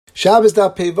Shabbos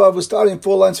daf Peivav, we're starting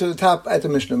 4 lines from the top at the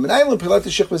Mishnah. How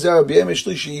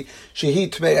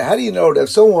do you know that if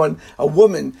someone, a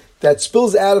woman, that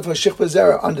spills out of her shechva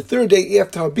zera on the third day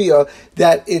after her bia,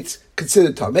 that it's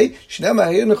considered tamei?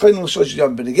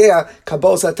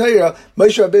 Moshe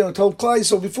Rabbeinu told Klai,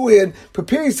 so beforehand,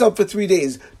 prepare yourself for 3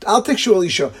 days. I'll take you,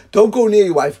 Elisha. Don't go near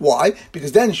your wife. Why?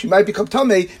 Because then she might become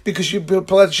tamei because she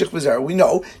pulled out the shechva zera. We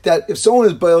know that if someone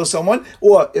is boil someone,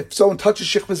 or if someone touches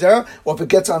shechva zera, or if it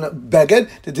gets on a beged,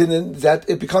 that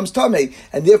it becomes tamei,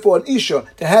 and therefore an isha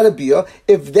that had a bia,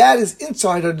 if that is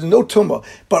inside her, there's no tumah.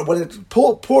 But when it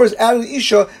pours out of the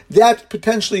isha, that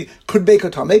potentially could make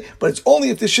her tamei. But it's only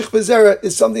if the shechva zera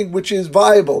is something which is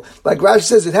viable. Like Rashi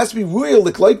says, it has to be real,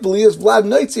 like Velias Vlad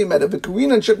Noitzim at a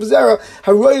Karina and shechva zera,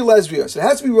 haroy lesvia. So it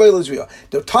has to be royal lesvia.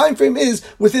 The time frame is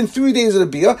within 3 days of the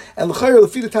bia, and l'chayr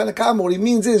lefida tanakama, what he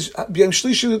means is b'yam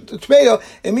shlishu tmeya.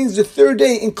 It means the third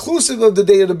day, inclusive of the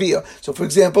day of the bia. So, for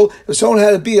example, if someone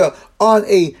had a bia on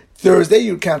a Thursday,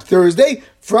 you would count Thursday,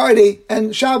 Friday,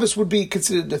 and Shabbos would be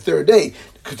considered the third day.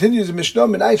 Continues the Mishnah,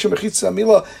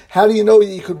 how do you know that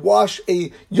you could wash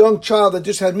a young child that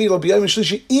just had milah b'yom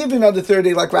shlishi even on the third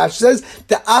day, like Rashi says,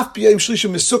 the af b'yom shlishi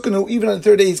misukanu, even on the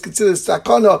third day he's considered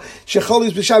sakana,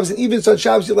 shecholis b'Shabbos, and even on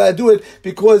Shabbos you're allowed to do it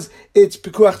because it's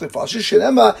pekuach nefashis.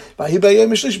 Shenema b'hi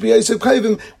b'yom shlishi b'yosef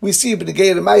kayvim, we see in the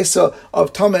Gei Maisa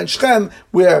of Tama and Shechem,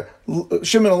 where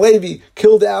Shimon and Levi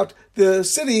killed out the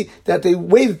city, that they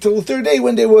waited till the third day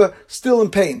when they were still in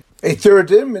pain. A third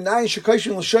din, how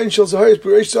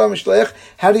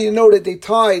do you know that they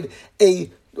tied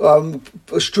a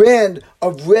strand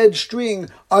of red string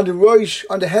on the rosh,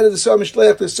 on the head of the Sar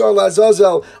Mishlech, the Sar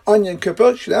Lazazel, on Yom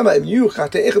Kippur?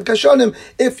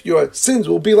 If your sins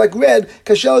will be like red,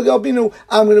 I'm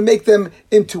going to make them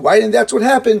into white. And that's what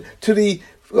happened to the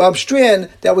strand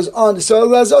that was on the Sar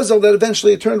Lazazel, that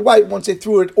eventually it turned white once they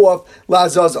threw it off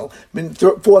Lazazel.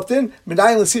 Fourth thing, how do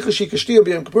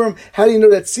you know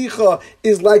that sicha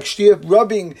is like shtia?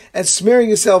 Rubbing and smearing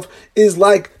yourself is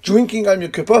like drinking on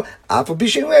Yom Kippur.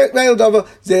 Even though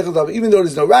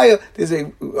there's no raya, there's a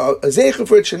zeicha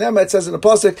for it. Shenema, it says in the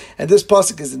pasuk, and this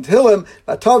pasuk is in Tehillim,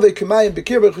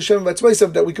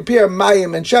 that we compare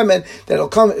mayim and shemen, that'll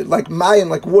come like mayim,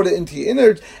 like water into your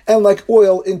innards, and like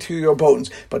oil into your bones.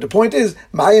 But the point is,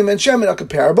 mayim and shemen are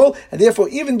comparable, and therefore,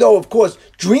 even though, of course,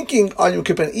 drinking on Yom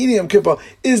Kippur and eating Yom Kippur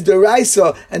is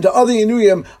deraisa, and the other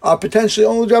inuyim are potentially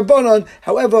only drabanan,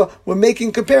 however, we're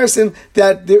making comparison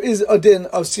that there is a din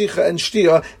of sicha and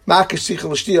shtia,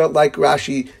 like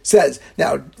Rashi says.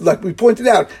 Now, like we pointed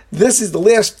out, this is the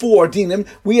last 4 dinim.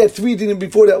 We had 3 dinim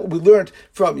before that we learned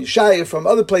from Yeshaya, from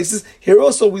other places. Here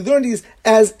also, we learned these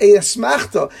as a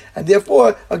asmachta, and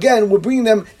therefore, again, we're bringing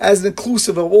them as an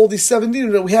inclusive of all these 7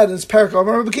 dinim that we had in this parak of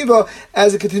Rabbi Akiva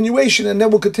as a continuation, and then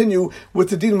we'll continue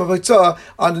with the dinim of Haitzah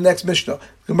on the next Mishnah.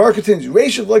 The Gemara continues. It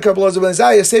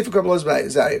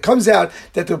comes out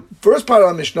that the first part of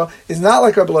our Mishnah is not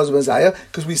like Rabbi Elazar ben Zaya,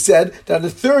 because we said that on the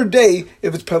third day,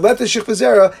 if it's Peleta Shechva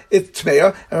Zera, it's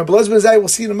Tmeya, and Rabbi Elazar ben Zaya, we'll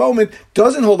see in a moment,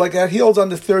 doesn't hold like that. He holds on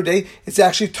the third day, it's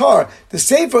actually Tar. The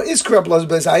Sefer is Rabbi Elazar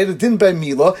ben Zaya, the Din by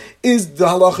Mila, is the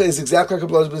halacha is exactly like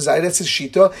Rabbi Elazar ben Zaya, that's his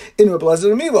Shita in Rabbi Elazar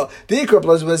ben Mila. The Ikra Rabbi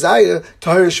Elazar ben Zaya,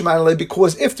 Tahir Shemanale,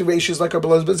 because if the ratio is like Rabbi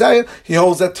Elazar ben Zaya, he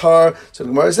holds that Tar. So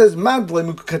the Gemara says, Madle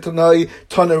Mukatanai,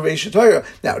 Tana Reisha Torah.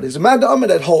 Now, there's a Mad Amma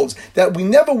that holds that we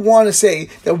never want to say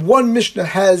that one Mishnah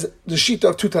has the Shita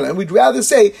of 2 Tana, and we'd rather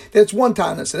say that it's 1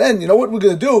 Tana. So then, you know what we're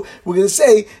going to do? We're going to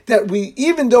say that we,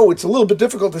 even though it's a little bit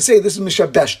difficult to say this is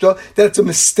Mishabeshta, that it's a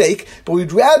mistake, but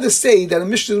we'd rather say that a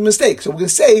Mishnah is a mistake. So we're going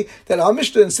to say that our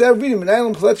Mishnah, instead of reading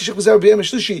Menaylam Paleti Shechvazer B'Yem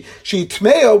Shlishi She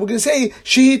Tmeya, we're going to say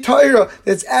She Torah,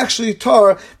 that's actually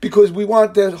Tar, because we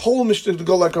want the whole Mishnah to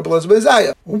go like Rabbi Elazar ben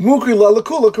Zaya. Mukri La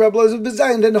Lakula Rabbi Elazar ben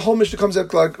Zaya, and then the whole Mishnah comes out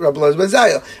like Rabbi Elazar ben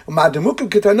Zaya.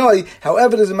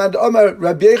 However, there's a Mad Amar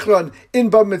Rabbi Yechron in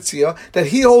Bab Metzia that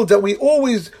he holds that we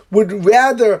always would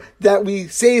rather that we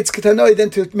say it's Ketanoi than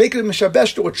to make it a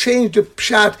Mishabeshta or change the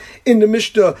Pshat in the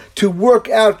Mishnah to work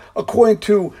out according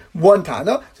to 1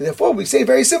 Tana. So therefore, we say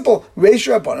very simple, Reish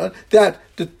Rabbanan, that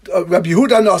the Rabbi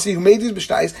Yehuda Nasi, who made these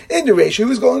Mishnayos, in the Reish, he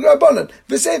was going to Rabbanan.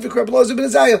 The Sefer Rabbi Elazar ben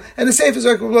Zaya, and the Sefer is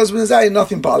Rabbi Elazar ben Zaya,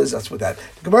 nothing bothers us with that.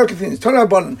 The Gemara continues, Tana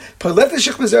Rabbanan, Paleta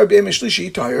Shechva Zera B'Yem Shlishi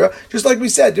Tahira, just like we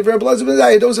said, the Rabbi Elazar ben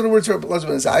Zaya, those are the words of Rabbi Elazar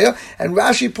ben Zaya, and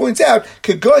Rashi points out,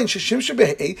 Kegoin Sheshim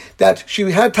Shebehei, that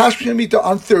she had Tashmish Mita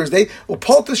on Thursday, or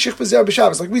Palta Shechva Zera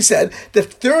B'Shabbos, like we said,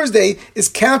 that Thursday is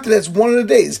counted as one of the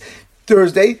days.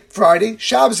 Thursday, Friday,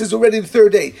 Shabbos is already the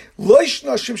third day.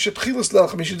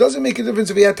 It doesn't make a difference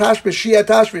if he had Tashmish, she had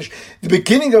Tashmish. The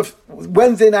beginning of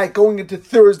Wednesday night going into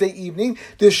Thursday evening,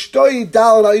 the Shtoi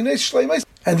Dal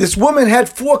And this woman had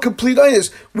 4 complete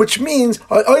aynas, which means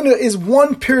an ayna is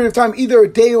one period of time, either a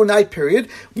day or night period.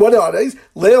 What are these?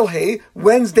 Leil Hay,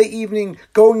 Wednesday evening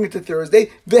going into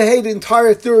Thursday. Vehei, the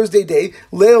entire Thursday day.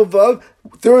 Leil Vav,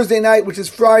 Thursday night, which is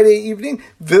Friday evening,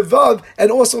 Vivav,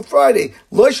 and also Friday.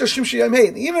 Even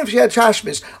if she had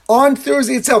Tashmish on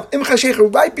Thursday itself,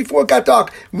 right before it got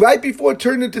dark, right before it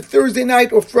turned into Thursday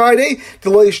night or Friday,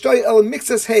 now she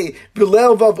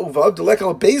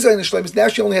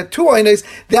only had 2 aynes,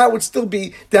 that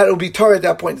would be Torah at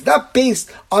that point. It's not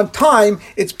based on time,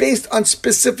 it's based on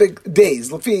specific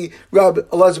days. Lafi Rab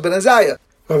Elazar ben Azariah.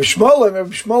 Rabbi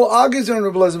Shmuel argues on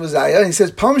Rabbi Elazar ben Azariah, and he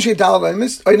says, Pamshein Dal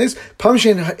Aynis,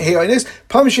 Pamshein Hey Aynis,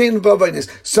 Pamshein Vav Aynis.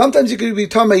 Sometimes you could be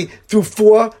Tamei through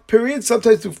 4 periods,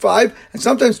 sometimes through 5, and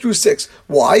sometimes through 6.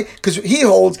 Why? Because he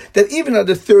holds that even on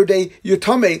the 3rd day, you're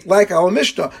Tamei, like our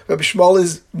Mishnah. Rabbi Shmuel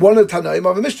is one of the Tanaim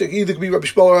of a Mishnah. He either could be Rabbi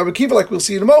Shmuel or Rabbi Akiva, like we'll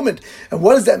see in a moment. And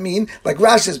what does that mean? Like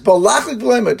Rashi says, Balachlik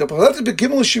V'leimah, the Peletas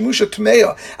B'Gimel Shimusha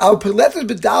Tameya, our Peletas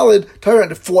B'Dalid, Torah on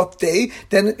the 4th day,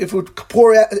 then if it would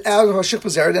pour out of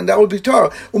Hashich then that would be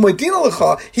Torah.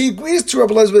 He agrees to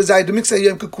Rabbi Elazar ben Azariah to mix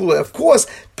Yom Kikula. Of course,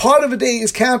 part of a day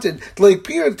is counted.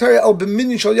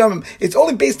 It's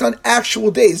only based on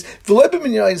actual days.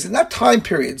 It's not time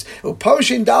periods.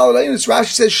 Rashi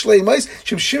says she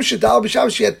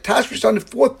had Tashmish on the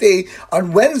 4th day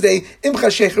on Wednesday,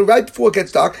 right before it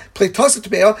gets dark. And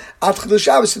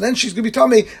then she's going to be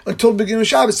Tamei until the beginning of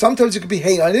Shabbos. Sometimes it could be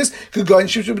Hey Einis, could go in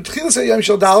if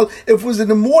it was in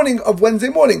the morning of Wednesday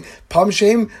morning.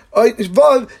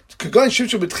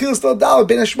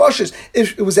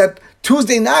 If it was at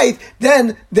Tuesday night,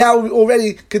 then that would be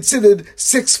already considered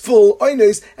 6 full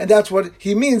oynos, and that's what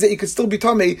he means, that you could still be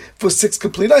tamei for 6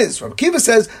 complete oynos. Rabbi Akiva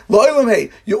says, La'olam hey,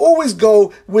 you always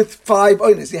go with 5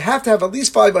 oynos. You have to have at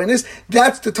least 5 oynos.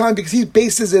 That's the time, because he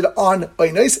bases it on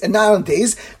oynos and not on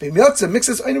days.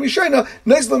 Mixes oynos rishona,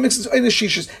 Noisla mixes oynos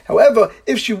shishas. However,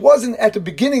 if she wasn't at the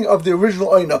beginning of the original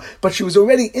oyna, but she was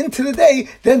already into the day,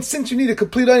 then since you need a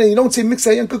complete oyna, you don't say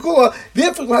mixay and kakula,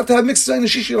 therefore you'll have to have mixes oynos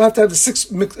shisha, you'll have to have the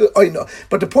 6 oyna.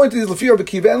 But the point is, Lefi Rabbi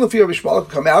Akiva and Lefi Rabbi Shmuel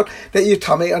come out that you're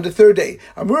tamei on the 3rd day.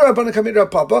 Amur Rabbanan come in Rav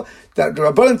Papa, that the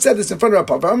Rabbanan said this in front of Rav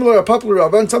Papa. Amur Rav Papa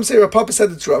Rabbanan, some say Rav Papa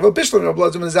said it to Rav Bishlam Rabbi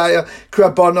Elazar ben Azariah,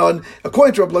 Rabbanan.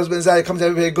 According to Rabbi Elazar ben Azariah, comes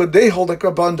out very good. They hold like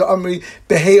Rabbanan the Amri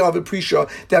Behei of Aprisha,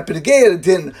 that B'negei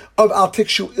din of Al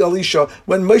Tikshu Elisha,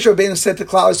 when Moshe Rabbeinu said to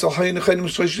Klal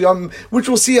Yisrael, which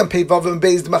we'll see on Pei Vav and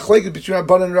Beis, the machlekes between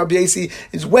Rabbanan and Rabbi Yasi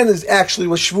is when it actually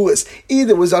was Shavuos.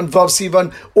 Either it was on Vav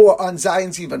Sivan or on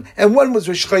Zayin Sivan. And when was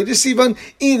Rosh Chodesh Sivan?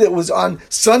 Either it was on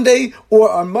Sunday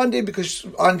or on Monday, because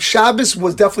on Shabbos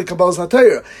was definitely Kabbalas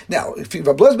HaTorah. Now, if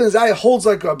Rabbi Elazar ben Azariah holds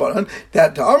like Rabbanan,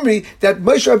 that the Amri, that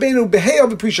Moshe Rabbeinu Behei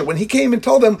of Aprisha, when he came and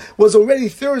told them, was already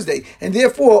Thursday, and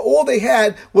therefore all they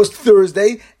had was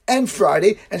Thursday and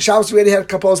Friday, and Shabbos already had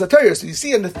Kabbalas HaTorah. So you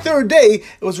see, on the 3rd day,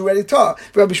 it was already Torah.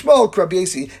 Rabbi Shmuel, Rabbi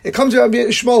Yasi, it comes to Rabbi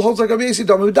Shmuel holds like Rabbi Yasi,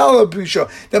 that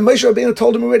Moshe Rabbeinu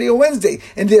told him already on Wednesday,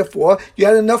 and therefore you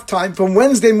had enough time from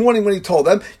Wednesday morning when he told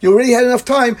them. You already had enough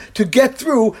time to get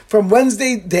through from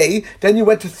Wednesday day. Then you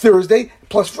went to Thursday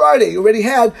plus Friday. You already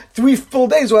had 3 full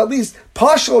days, or at least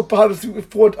partial part of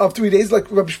 3 days, like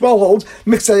Rabbi Shmuel holds,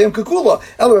 Miksayim Kakula.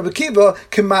 El Rabbi Akiva,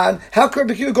 Kaman, how can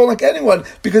Rabbi Akiva go like anyone?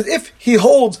 Because if he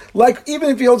holds, even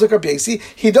if he holds like Rabbi Yasi,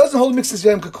 he doesn't hold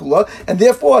Miksayim Kakula, and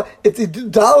therefore, if they do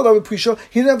Dalad Rabbi Prisha,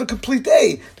 he didn't have a complete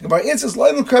day. The Gemara answers,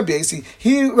 Rabbi Yasi,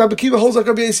 Rabbi Akiva holds like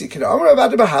Rabbi Yasi.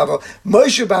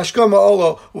 Moshe Bashkama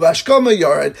Allah, Bashkama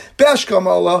Yared, Bashkama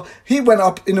Allah, he went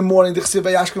up in the morning,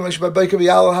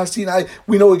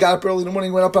 we know he got up early in the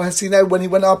morning, went up on Hasinai. When he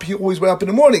went up, he always went up in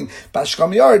the morning.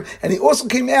 Bashkam Yard. And he also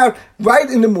came out right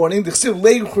in the morning. Just like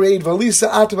Aliyah,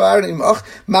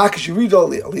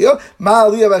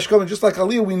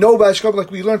 we know Bashkam,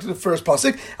 like we learned in the first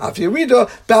pasuk.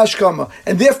 Bashkama.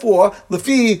 And therefore,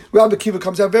 Lefi Rabbi Akiva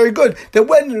comes out very good. That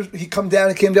when he came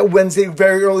down Wednesday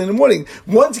very early in the morning.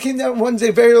 Once he came down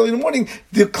Wednesday very early in the morning,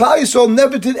 the Klal Yisrael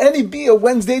never did any Bia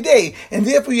Wednesday day. And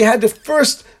therefore you had the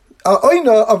first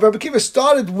Oyna of Rabbi Akiva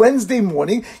started Wednesday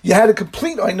morning. You had a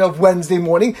complete Oyna of Wednesday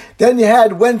morning. Then you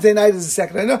had Wednesday night as the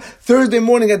second Oyna, Thursday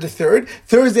morning as the 3rd,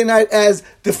 Thursday night as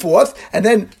the 4th, and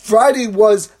then Friday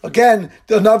was again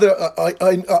another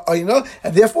Oyna,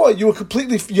 and therefore you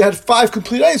had 5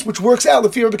 complete Oynas, which works out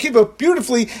Lefi Rabbi Akiva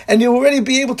beautifully, and you'll already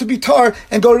be able to be tar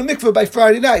and go to the mikveh by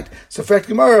Friday night. So for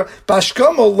Gemara,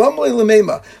 Bashkama Lamle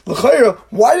Lamema. L'chayra,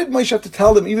 why did Moshe have to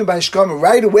tell them even by Shkama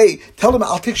right away? Tell them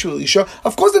Al Tikshu Elisha.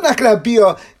 Of course they're not not going to have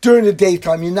bia during the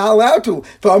daytime. You're not allowed to.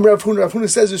 Rav Huna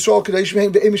says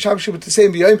with the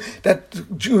same biyim that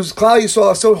Jews Klal Yisrael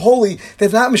are so holy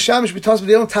that they're not mishamish because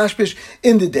they don't tashmish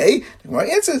in the day. The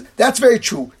Gemara answers that's very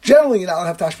true. Generally, you're not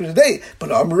allowed to have tashmish in the day. But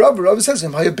Rav says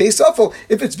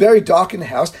if it's very dark in the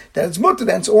house, then it's mutter.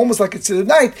 Then it's almost like it's in the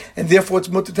night, and therefore it's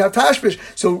mutter to have tashmish.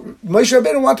 So Moshe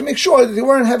Rabbeinu wanted to make sure that they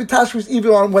weren't having tashmish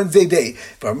even on Wednesday day.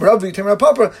 From Rav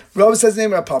says the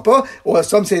name Rav Papa, or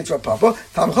some say it's Rav Papa.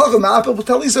 Tam Chacham will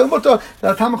tell Lisa mutter.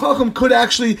 Now Tam Chacham could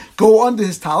actually go under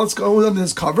his talents, go under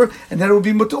his cover, and then it would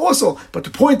be mutter also. But the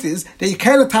point is that you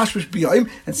can't have tashmish b'yayim,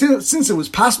 and since it was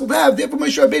possible to have, therefore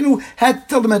Moshe Rabbeinu had to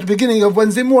tell them at the beginning of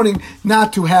Wednesday morning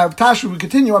not to have tashmish. We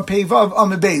continue on Pei Vav on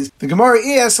the Beis. The Gemara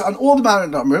asks on all the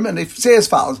Mount Amrim, and they say as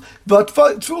follows: but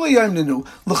truly Yom Nenu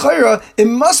l'chayra, it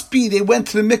must be they went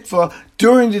to the mikvah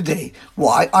during the day.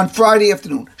 Why? On Friday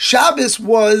afternoon. Shabbos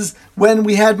was when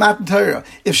we had Matan Torah.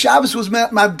 If Shabbos was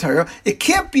Matan Torah, it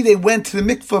can't be they went to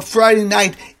the mikvah Friday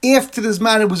night after the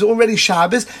Zman, it was already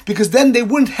Shabbos, because then they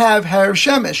wouldn't have Harav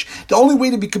Shemesh. The only way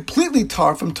to be completely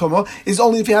tar from Tumah is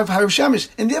only if you have Harav Shemesh.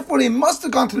 And therefore they must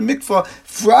have gone to the mikvah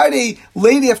Friday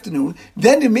late afternoon.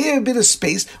 Then there may have been a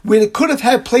space where they could have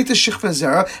had Pleit Shechva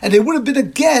Zera, and they would have been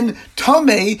again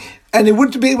Tamei, and they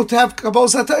wouldn't be able to have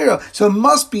Kabbalas HaTorah. So it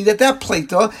must be that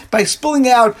plata, by spilling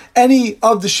out any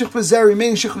of the Shechva Zera,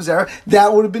 remaining Shechva Zera,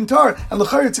 that would have been tar. And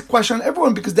l'chayra, it's a question on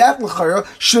everyone, because that l'chayra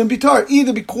shouldn't be tar,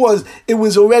 either because it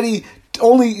was already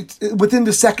only within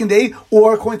the second day,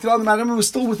 or according to the other matter, it was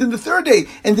still within the third day,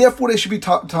 and therefore they should be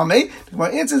tamei. The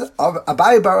Gemara answers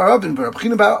Abaye bar Avin, Reb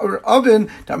China bar Avin,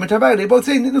 they both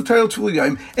say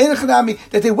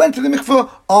that they went to the mikveh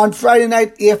on Friday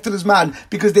night after the Zman,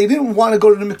 because they didn't want to go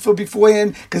to the mikveh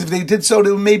beforehand, because if they did so,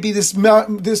 there may be this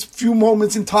few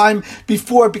moments in time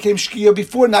before it became shkia,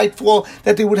 before nightfall,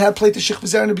 that they would have played the shechva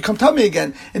zera and become tamei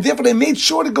again, and therefore they made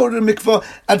sure to go to the mikveh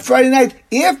on Friday night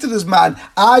after the Zman.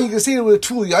 You can say with a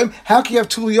Tul Yom, how can you have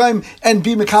Tul Yom and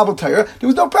be Mekabel Torah? There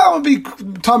was no problem being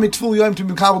Tommy Tul Yom to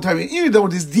be Mekabel Torah, even though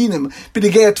it is dinim, but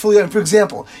again Tul Yom. For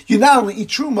example, you not only eat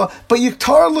truma, but you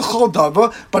tar l'chol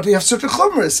dava, but you have certain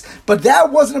chumras. But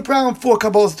that wasn't a problem for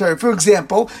Kabbalas Torah. For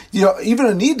example, even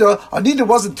a nida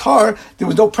wasn't tar. There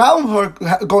was no problem for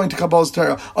her going to Kabbalas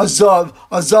Torah. A zav,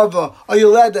 a zava, a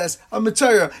yoledes, a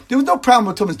mitzayah. There was no problem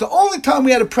with tumas. The only time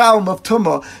we had a problem of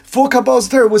tumah for Kabbalas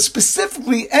Torah was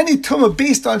specifically any tumah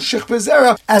based on shechva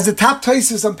zera, as the top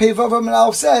Taisus on Pei Vav Amud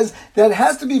Aleph says, that it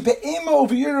has to be be'ema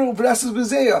over yiro b'resas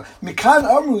b'zeya. Mikan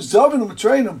amru zavin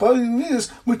u'mitrein u'bali nidus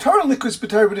mutar likus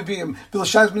b'tar b'neviyim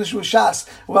v'lashans b'nishim u'shas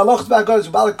u'aloch b'agadas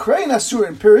u'bal krein asur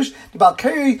and pirish the bal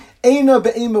keri Eina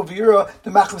be'ema v'yira,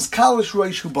 the machmas kalish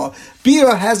roish huba.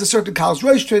 Bia has a certain kalish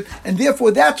roish to it, and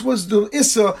therefore that was the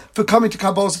issa for coming to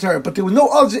Kabbalas Torah. But there was no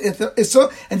other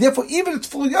issa, and therefore even at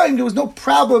Tful Yaim, there was no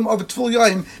problem of a Tful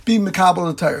Yaim being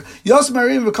Mekabel Torah. Yos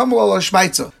Mariam v'kamal ala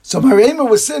shmaitza. So Mariam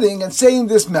was sitting and saying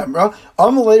this memra.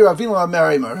 Amalei Ravina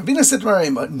Mariam. Ravina said to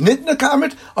Mariam, Nitna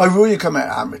kamrit, Aruya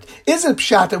kamrit. Is it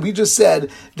pshat that we just said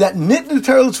that Nitna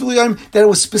Torah Tful Yaim, that it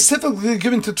was specifically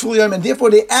given to Tful Yaim, and therefore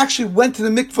they actually went to the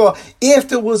mikvah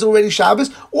after it was already Shabbos?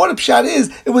 Or the pshat is,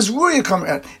 it was Ruya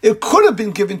Kamrat. It could have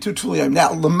been given to Tful Yaim. Now,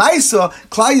 Lamaisa,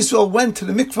 Klal Yisrael went to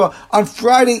the mikvah on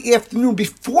Friday afternoon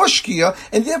before Shkia,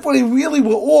 and therefore they really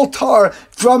were all tar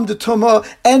from the Tumah,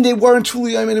 and they weren't Tful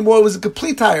Yaim anymore. It was a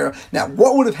complete tire. Now,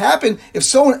 what would have happened if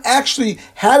someone actually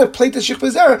had a plate of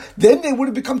Shechva Zera? Then they would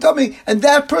have become tummy, and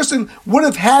that person would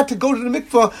have had to go to the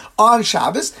mikvah on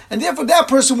Shabbos, and therefore that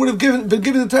person would have been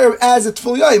given the tire as a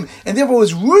Tful Yaim, and therefore it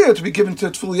was Ruya to be given to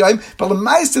a Tful Yaim. But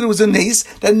Lamaisa, there was a nace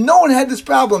that no one had this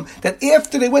problem, that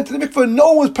after they went to the mikvah, no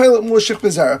one was pilot more Shechva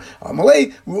Zera.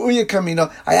 Amalei Ruya Kamina.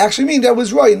 I actually mean that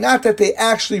was right, not that they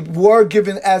actually were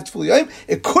given as Tful Yaim.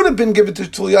 It could have been given to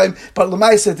Tful Yaim, but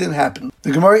Lamaisa didn't happen.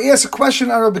 The Gemara asked a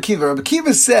question on Rabbi Kiva. Rabbi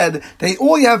Kiva said they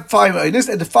only have 5 items,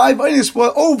 and the 5 items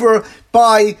were over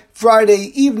by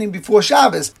Friday evening before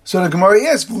Shabbos. So the Gemara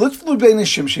asks, why didn't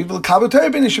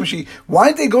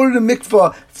they go to the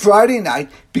mikvah Friday night,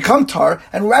 become tar,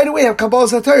 and right away have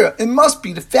Kabbalas HaTorah? It must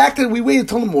be the fact that we waited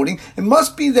till the morning. It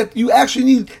must be that you actually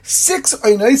need 6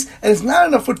 einos, and it's not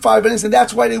enough with 5 einos, and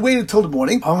that's why they waited till the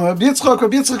morning. Rabbi Yitzchak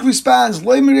responds,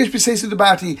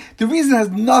 the reason has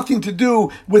nothing to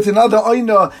do with another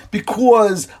eina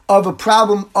because of a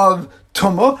problem of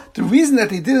Tuma. The reason that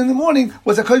they did in the morning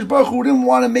was that HaKadosh Baruch Hu didn't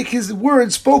want to make his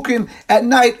words spoken at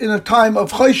night in a time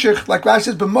of Choshech, like Rashi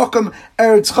says, b'makam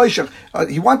eretz Choshech.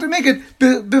 He wanted to make it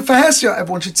b'fahesya.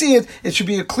 Everyone should see it. It should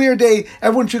be a clear day.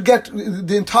 Everyone should get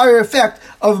the entire effect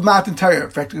of Matan Torah. In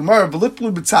fact, Gemara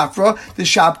v'liplu b'tzafra the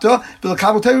Shabta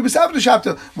v'lekabel Torah b'tzafra the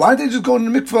Shabta. Why didn't they just go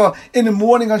in the mikvah in the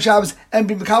morning on Shabbos and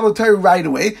be b'kabel Torah right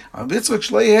away?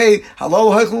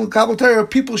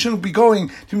 People shouldn't be going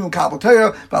to b'kabel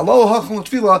Torah.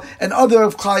 And other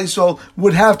of Klal Yisrael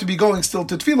would have to be going still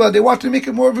to Tefillah. They wanted to make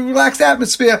it more of a relaxed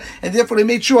atmosphere, and therefore they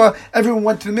made sure everyone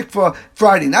went to the mikvah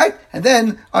Friday night, and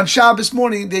then on Shabbos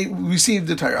morning they received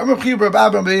the Torah. These are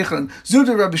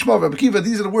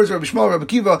the words of Rabbi Shmuel, Rabbi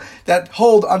Akiva that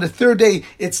hold on the third day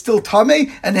it's still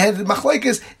tamei, and they had the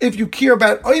machlekes if you care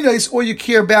about oinais or you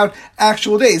care about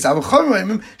actual days. You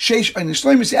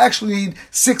actually need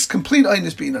 6 complete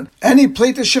oinais being done. Any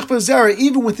plate of shechva zera,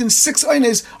 even within 6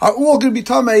 oinais, are all going to be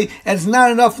tamei, and it's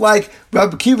not enough like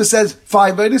Rabbi Akiva says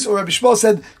 5 oinais, or Rabbi Shmuel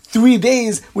said 3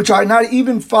 days, which are not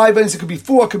even 5 oinais. It could be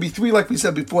 4, it could be 3, like we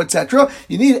said before, etc.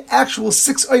 You need actual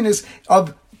 6 oinais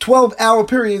of 12-hour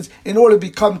periods in order to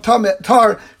become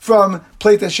tar from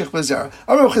plate shechva zera.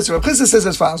 Rabbi Chisda says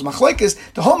as follows: Machlekes,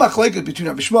 the whole machlekes between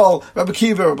Rabbi Shmuel, Rabbi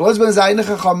Akiva, Rabbi Elazar ben Azai, and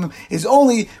Chachamim is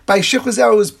only by shechva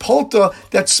zera was polta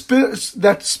that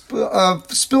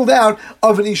spilled out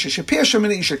of an isha. Shepirshim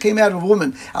an isha came out of a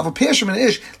woman. Av pirshim an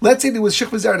ish. Let's say there was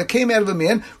shechva zera that came out of a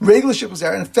man, regular shechva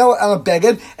zera, and it fell on a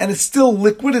beged, and it's still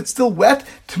liquid, it's still wet.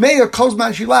 Tmeir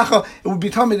kozman shilacha. It would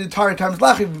be tummy the entire time. If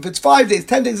it's 5 days,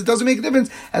 10 days, it doesn't make a difference.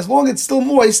 As long as it's still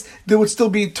moist, there would still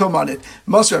be tum on it.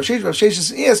 Maser Rav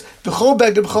Sheshes is v'chol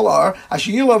beged v'chol ar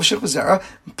asher yilav shechva zera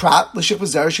prat l'shechva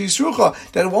zera sheisrucha.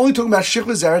 That we're only talking about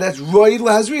shechva zera that's roid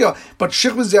lahazriya, but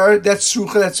shechva zera that's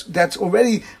srucha, that's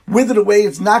already withered away.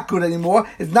 It's not good anymore.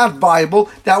 It's not viable.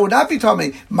 That would not be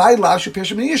tamei. My lav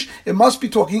shepirshim ish. It must be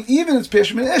talking even it's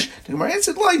pirshim ish. The Gemara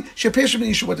answered like shepirshim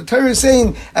ish. What the Torah is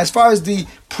saying as far as the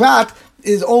prat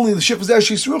is only the shechva zera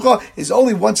shisrucha is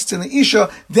only once it's in the isha.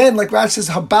 Then, like Rashi says,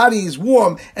 her body is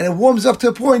warm and it warms up to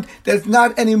a point that it's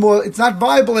not anymore. It's not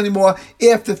viable anymore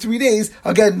after 3 days.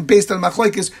 Again, based on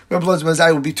machlekes, Rabbi Elazar ben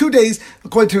Azai would be 2 days,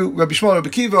 according to Rabbi Shmuel, Rabbi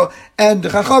Akiva, and the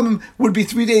Chachamim would be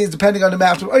 3 days, depending on the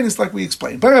amount of oinus, like we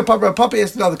explained. But Rabbi Papa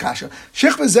asked another kasha: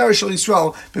 shechva zera shel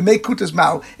Yisrael b'mei kutas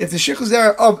mao. If the shechva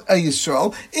zera of a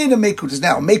Yisrael in a mei kutas,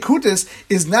 now mei kutas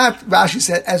is not, Rashi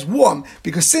said, as warm,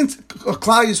 because since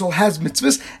Klal Yisrael has mitzvahs,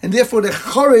 and therefore the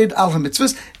chored al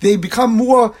ha-mitzvahs, they become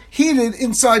more heated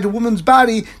inside the woman's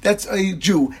body that's a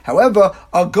Jew. However,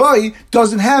 a guy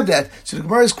doesn't have that. So the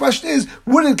Gemara's question is,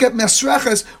 would it get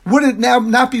mesrachas? Would it now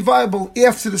not be viable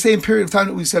after the same period of time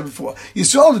that we said before? You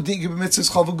saw the digib mitzvahs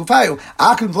chavel gufayu.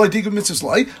 Akin v'loi digib mitzvahs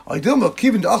loi. Oidilma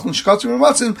kivin da'achlin shkatzim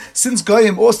ramatzim. Since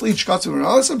goyim also eat shkatzim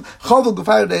ramatzim, chavel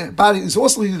gufayu, the body is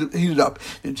also heated up.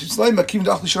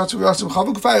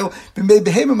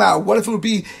 What if it would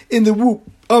be in the womb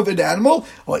of an animal,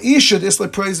 or isha, this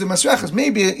like praise the masrachas.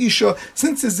 Maybe an isha,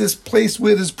 since there's this place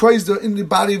where there's praise in the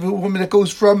body of a woman that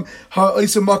goes from her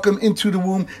isa makam into the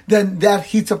womb, then that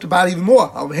heats up the body even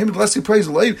more.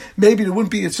 Maybe there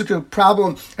wouldn't be such a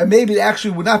problem, and maybe it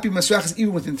actually would not be masrachas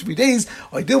even within 3 days.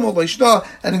 And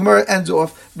the Gemara ends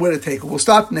off with a take. We'll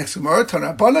start next Gemara. The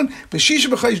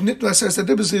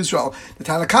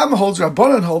Tanna Kama holds,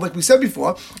 Rabbanan hold, like we said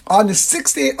before, on the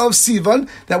 6th day of Sivan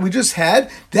that we just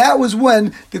had. That was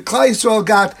when the Klal Yisrael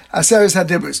got Aseres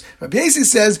Hadibros. Rabbi Yossi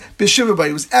says B'Shiva, but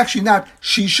it was actually not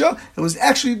Shisha. It was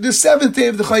actually the 7th day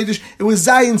of the Chodesh. It was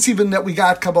Zayin Sivan that we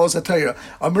got Kabbalas HaTorah.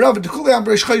 And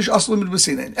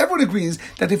everyone agrees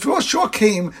that the Rosh Hashanah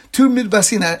came to Midbar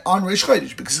Sinai on Rosh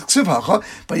Chodesh because Ksiv Hacha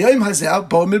B'Yom Hazel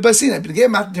Bo Midbar Sinai. But again,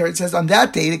 Matan Torah, it says on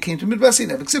that day it came to Midbar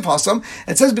Sinai. Ksiv Hasam,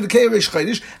 it says B'Dekei Rosh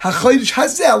Chodesh HaChodesh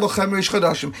Hazel Lochem Rosh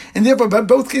Chodashim. And therefore, by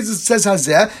both cases it says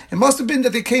Hazel. It must have been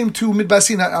that they came to Midbar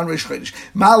Sinai on Rosh Chodesh.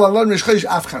 In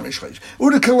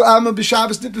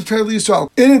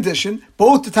addition,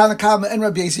 both the Tanna Kama and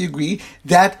Rabbi Yossi agree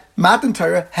that Matan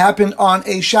Torah happened on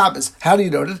a Shabbos. How do you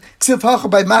know that? Ksiv Hacha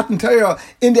by Matan Torah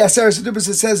in the Aseres Hadibros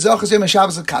it says Zachas Yom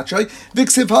HaShabbos HaKatshoy.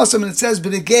 V'Ksiv Hasam, and it says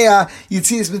B'Negea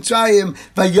Yitzias Mitzrayim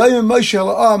V'Yoyim Moshe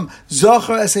La'am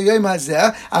Zachar Es HaYom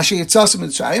Hazeh Asher Yitzas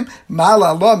Mitzrayim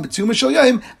Ma'ala Alam B'Tzuma Shel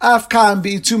Yoyim Afkan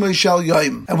B'Tzuma Shel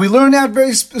Yoyim. And we learn out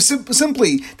very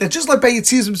simply that just like by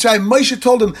Yitzias Mitzrayim, Moshe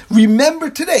told him, remember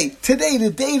today,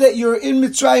 the day that you're in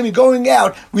Mitzrayim, you're going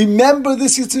out, remember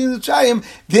this Yitzias Mitzrayim.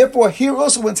 Therefore, here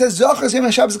also when it says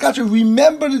says,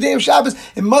 remember the day of Shabbos.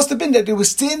 It must have been that they were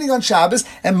standing on Shabbos,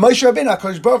 and Moshe Rabbeinu,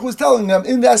 HaKadosh Baruch Hu, was telling them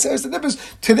in the Aseret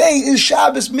HaDibros, today is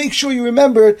Shabbos, make sure you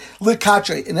remember it,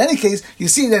 L'Katre. In any case, you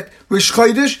see that Rosh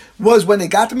Chodesh was when they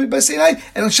got to Midbar Sinai,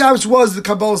 and on Shabbos was the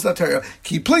Kabbalas Torah.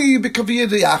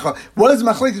 What is the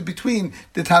machlokes between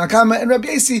the Tanna Kama and Rabbi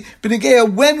Yossi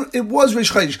B'negea when it was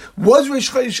Rosh Chodesh? Was Rosh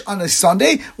Chodesh on a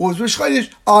Sunday, or was Rosh Chodesh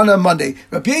on a Monday?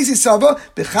 Rabbi Yossi Sava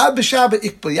B'chad B'Shabbat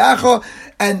Ikbal Yacha,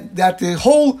 and that the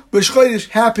whole Rosh Chodesh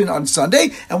happened on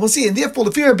Sunday, and we'll see. And therefore,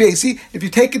 the fear of Basi, if you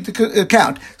take into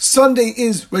account, Sunday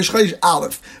is Rosh Chodesh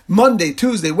Aleph, Monday,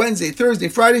 Tuesday, Wednesday, Thursday,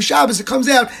 Friday, Shabbos, it comes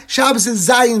out, Shabbos is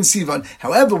Zayin Sivan.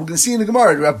 However, we're going to see in the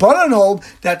Gemara, the Rabbanan hold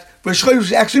that Rosh Chodesh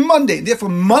is actually Monday. Therefore,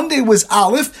 Monday was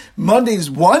Aleph, Monday is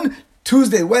 1,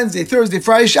 Tuesday, Wednesday, Thursday,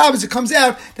 Friday, Shabbos, it comes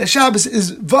out that Shabbos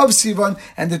is Vav Sivan,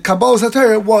 and the Kabbalas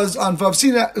HaTorah was on Vav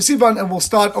Sivan, and we'll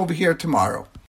start over here tomorrow.